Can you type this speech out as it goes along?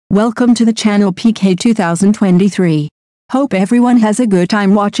Welcome to the channel PK 2023. Hope everyone has a good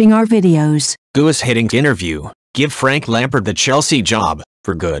time watching our videos. Guus Hiddink interview. Give Frank Lampard the Chelsea job,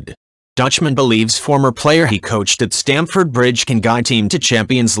 for good. Dutchman believes former player he coached at Stamford Bridge can guide team to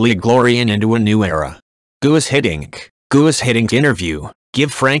Champions League glory and into a new era. Guus Hiddink. Guus Hiddink interview.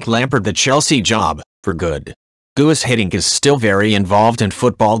 Give Frank Lampard the Chelsea job, for good. Guus Hiddink is still very involved in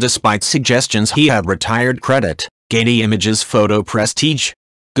football despite suggestions he had retired credit. Getty Images photo prestige.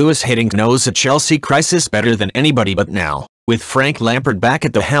 Guus Hiddink knows the Chelsea crisis better than anybody, but now, with Frank Lampard back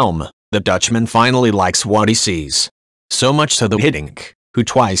at the helm, the Dutchman finally likes what he sees. So much so that Hiddink, who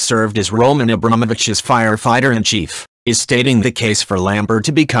twice served as Roman Abramovich's firefighter-in-chief, is stating the case for Lampard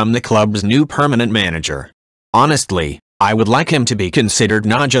to become the club's new permanent manager. Honestly, I would like him to be considered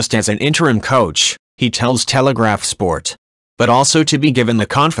not just as an interim coach, he tells Telegraph Sport, but also to be given the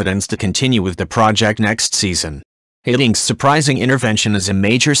confidence to continue with the project next season. Hiddink's surprising intervention is a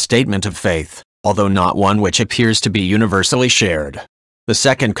major statement of faith, although not one which appears to be universally shared. The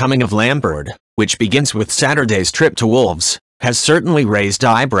second coming of Lampard, which begins with Saturday's trip to Wolves, has certainly raised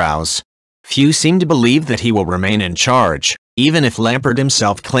eyebrows. Few seem to believe that he will remain in charge, even if Lampard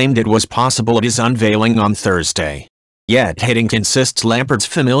himself claimed it was possible at his unveiling on Thursday. Yet Hiddink insists Lampard's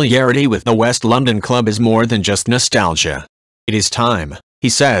familiarity with the West London club is more than just nostalgia. It is time, he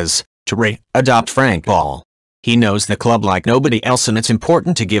says, to re-adopt Frank Ball. He knows the club like nobody else, and it's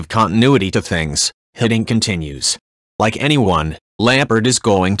important to give continuity to things, Hiddink continues. Like anyone, Lampard is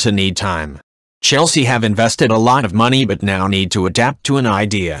going to need time. Chelsea have invested a lot of money but now need to adapt to an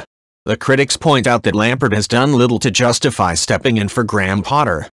idea. The critics point out that Lampard has done little to justify stepping in for Graham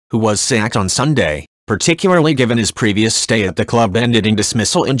Potter, who was sacked on Sunday, particularly given his previous stay at the club ended in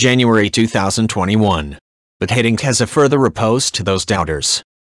dismissal in January 2021. But Hiddink has a further riposte to those doubters.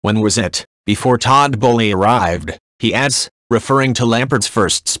 When was it? Before Todd Boehly arrived, he adds, referring to Lampard's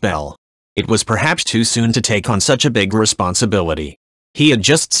first spell. It was perhaps too soon to take on such a big responsibility. He had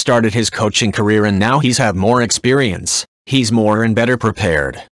just started his coaching career and now he's had more experience. He's more and better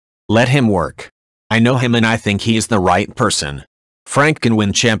prepared. Let him work. I know him and I think he is the right person. Frank can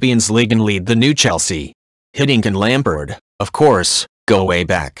win Champions League and lead the new Chelsea. Hiddink and Lampard, of course, go way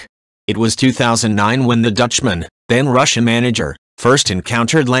back. It was 2009 when the Dutchman, then Russian manager, first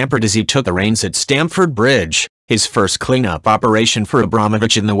encountered Lampard as he took the reins at Stamford Bridge, his first clean-up operation for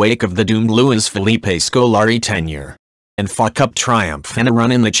Abramovich in the wake of the doomed Luis Felipe Scolari tenure. And FA Cup triumph and a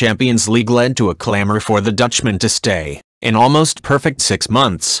run in the Champions League led to a clamor for the Dutchman to stay. An almost perfect 6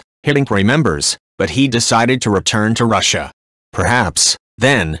 months, Hiddink remembers, but he decided to return to Russia. Perhaps,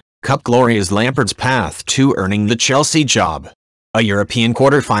 then, Cup glory is Lampard's path to earning the Chelsea job. A European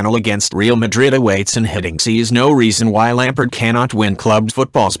quarter-final against Real Madrid awaits and Hiddink sees no reason why Lampard cannot win club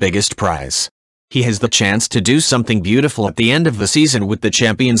football's biggest prize. He has the chance to do something beautiful at the end of the season with the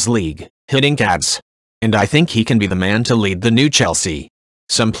Champions League, Hiddink adds. And I think he can be the man to lead the new Chelsea.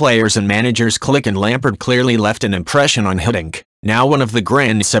 Some players and managers click, and Lampard clearly left an impression on Hiddink, now one of the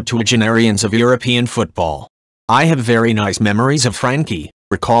grand septuagenarians of European football. I have very nice memories of Frankie,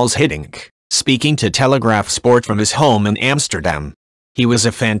 recalls Hiddink, speaking to Telegraph Sport from his home in Amsterdam. He was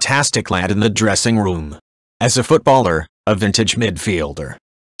a fantastic lad in the dressing room. As a footballer, a vintage midfielder.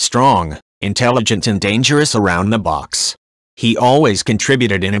 Strong, intelligent and dangerous around the box. He always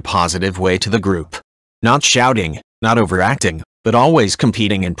contributed in a positive way to the group. Not shouting, not overacting, but always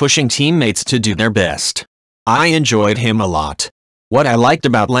competing and pushing teammates to do their best. I enjoyed him a lot. What I liked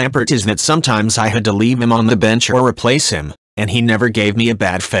about Lampard is that sometimes I had to leave him on the bench or replace him, and he never gave me a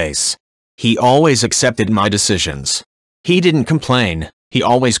bad face. He always accepted my decisions. He didn't complain, he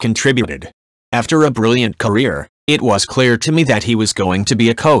always contributed. After a brilliant career, it was clear to me that he was going to be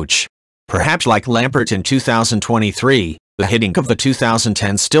a coach. Perhaps like Lampard in 2023, the Hiddink of the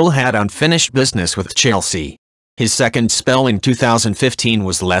 2010s still had unfinished business with Chelsea. His second spell in 2015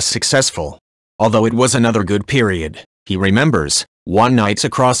 was less successful. Although it was another good period, he remembers, one night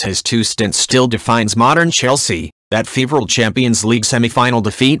across his two stints still defines modern Chelsea. That febrile Champions League semi-final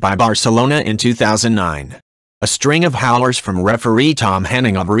defeat by Barcelona in 2009. A string of howlers from referee Tom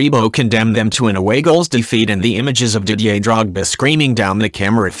Henning of Rebo condemned them to an away goals defeat, and the images of Didier Drogba screaming down the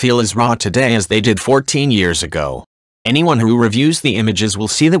camera feel as raw today as they did 14 years ago. Anyone who reviews the images will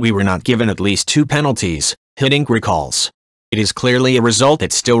see that we were not given at least 2 penalties, Hiddink recalls. It is clearly a result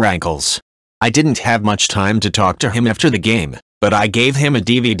that still rankles. I didn't have much time to talk to him after the game, but I gave him a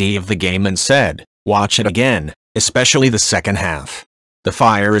DVD of the game and said, watch it again. Especially the second half. The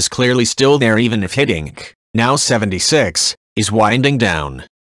fire is clearly still there even if Hiddink, now 76, is winding down.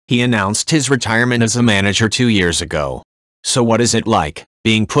 He announced his retirement as a manager 2 years ago. So what is it like,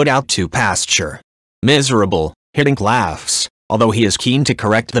 being put out to pasture? Miserable, Hiddink laughs, although he is keen to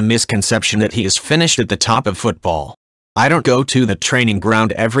correct the misconception that he is finished at the top of football. I don't go to the training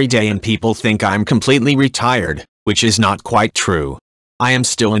ground every day and people think I'm completely retired, which is not quite true. I am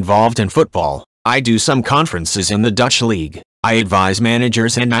still involved in football. I do some conferences in the Dutch league. I advise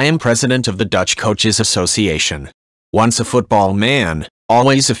managers and I am president of the Dutch Coaches Association. Once a football man,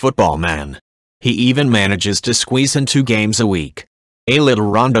 always a football man. He even manages to squeeze in 2 games a week. A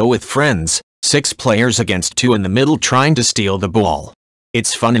little rondo with friends, 6 players against 2 in the middle trying to steal the ball.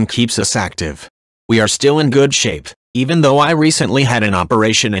 It's fun and keeps us active. We are still in good shape, even though I recently had an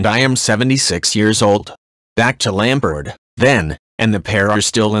operation and I am 76 years old. Back to Lampard, then, and the pair are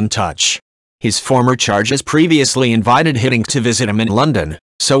still in touch. His former charges previously invited Hiddink to visit him in London,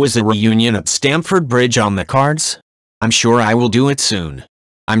 so is a reunion at Stamford Bridge on the cards? I'm sure I will do it soon.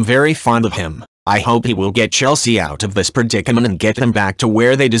 I'm very fond of him. I hope he will get Chelsea out of this predicament and get them back to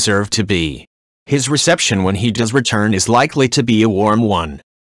where they deserve to be. His reception when he does return is likely to be a warm one.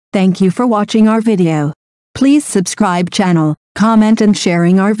 Thank you for watching our video. Please subscribe channel, comment and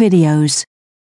sharing our videos.